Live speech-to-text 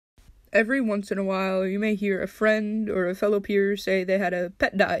Every once in a while, you may hear a friend or a fellow peer say they had a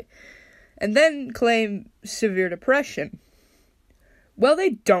pet die, and then claim severe depression. Well, they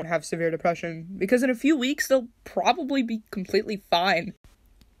don't have severe depression, because in a few weeks, they'll probably be completely fine.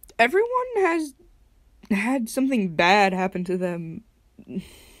 Everyone has had something bad happen to them.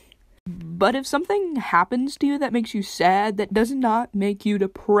 But if something happens to you that makes you sad, that does not make you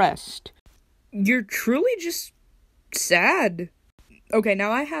depressed. You're truly just sad. Okay,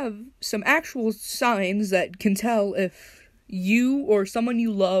 now I have some actual signs that can tell if you or someone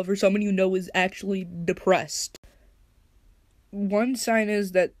you love or someone you know is actually depressed. One sign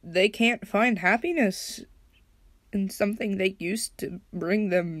is that they can't find happiness in something they used to bring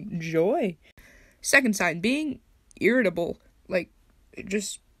them joy. Second sign, being irritable, like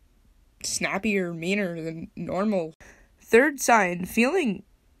just snappy or meaner than normal. Third sign, feeling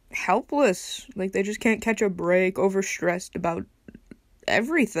helpless, like they just can't catch a break, overstressed about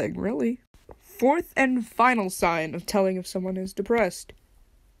everything, really. Fourth and final sign of telling if someone is depressed,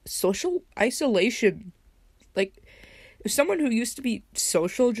 social isolation. Like, if someone who used to be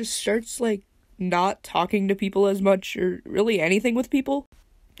social just starts, like, not talking to people as much or really anything with people.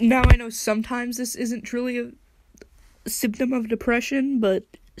 Now, I know sometimes this isn't truly a symptom of depression, but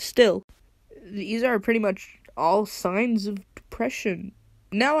still, these are pretty much all signs of depression.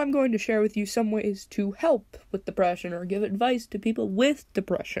 Now I'm going to share with you some ways to help with depression or give advice to people with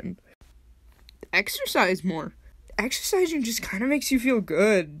depression. Exercise more. Exercising just kind of makes you feel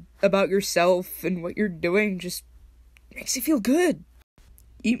good about yourself and what you're doing. Just makes you feel good.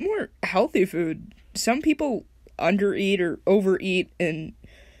 Eat more healthy food. Some people undereat or overeat, and,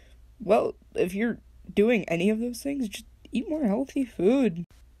 well, if you're doing any of those things, just eat more healthy food.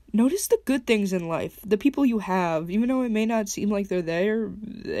 Notice the good things in life, the people you have. Even though it may not seem like they're there,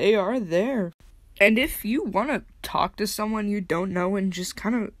 they are there. And if you want to talk to someone you don't know and just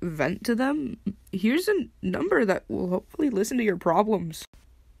kind of vent to them, here's a number that will hopefully listen to your problems.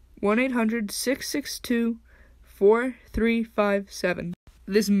 1-800-662-4357.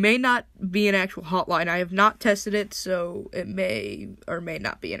 This may not be an actual hotline. I have not tested it, so it may or may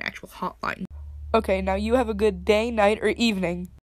not be an actual hotline. Okay, now you have a good day, night, or evening.